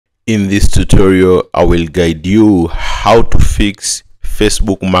In this tutorial, I will guide you how to fix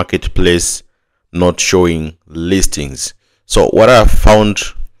Facebook Marketplace not showing listings. So what I have found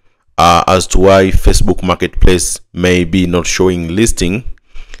as to why Facebook Marketplace may be not showing listing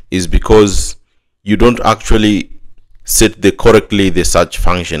is because you don't actually set correctly the search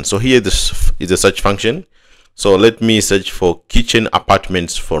function. So here this is the search function. So let me search for kitchen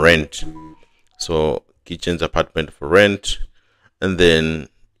apartments for rent. So kitchen's apartment for rent, and then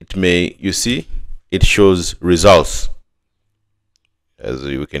you see it shows results. As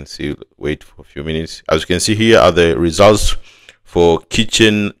you can see, wait for a few minutes. As you can see, here are the results for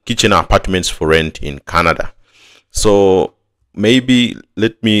kitchen apartments for rent in Canada. So maybe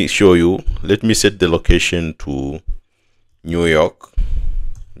let me show you. Let me set the location to New York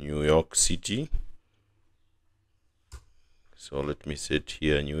City. So let me set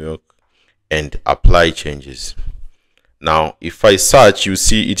here New York and apply changes. Now if I search, you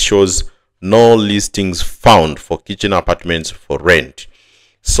see it shows no listings found for kitchen apartments for rent.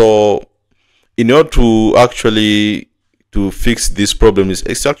 So in order to actually fix this problem,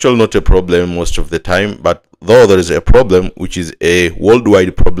 it's actually not a problem most of the time, but though there is a problem, which is a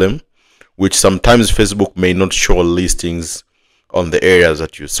worldwide problem, which sometimes Facebook may not show listings on the areas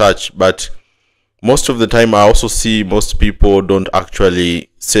that you search, but most of the time I also see most people don't actually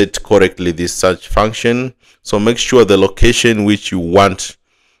set correctly this search function. So make sure the location which you want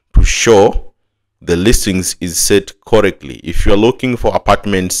to show the listings is set correctly. If you're looking for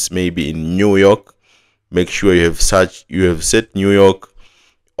apartments maybe in New York, make sure you have set New York.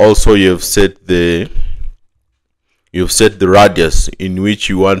 Also you have set the radius in which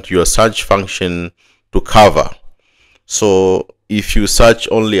you want your search function to cover. So if you search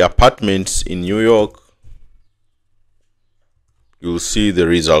only apartments in New York, you'll see the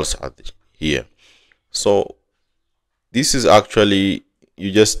results here. So this is actually,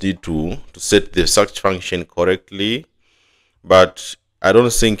 you just need to set the search function correctly. But I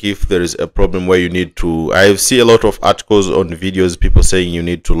don't think if there is a problem where you need to, I see a lot of articles on videos, people saying you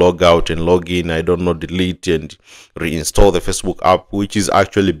need to log out and log in, I don't know, delete and reinstall the Facebook app, which is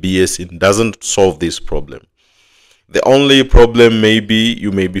actually BS. It doesn't solve this problem. The only problem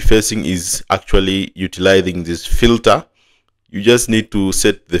you may be facing is actually utilizing this filter. You just need to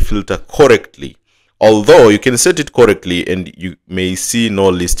set the filter correctly. Although you can set it correctly and you may see no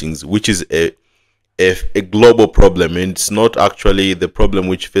listings, which is a global problem, and it's not actually the problem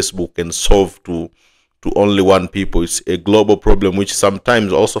which Facebook can solve to only one people. It's a global problem which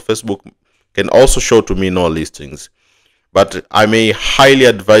sometimes also Facebook can also show to me no listings. But I may highly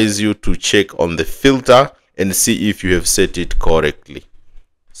advise you to check on the filter and see if you have set it correctly.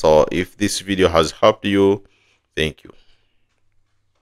 So if this video has helped you, thank you.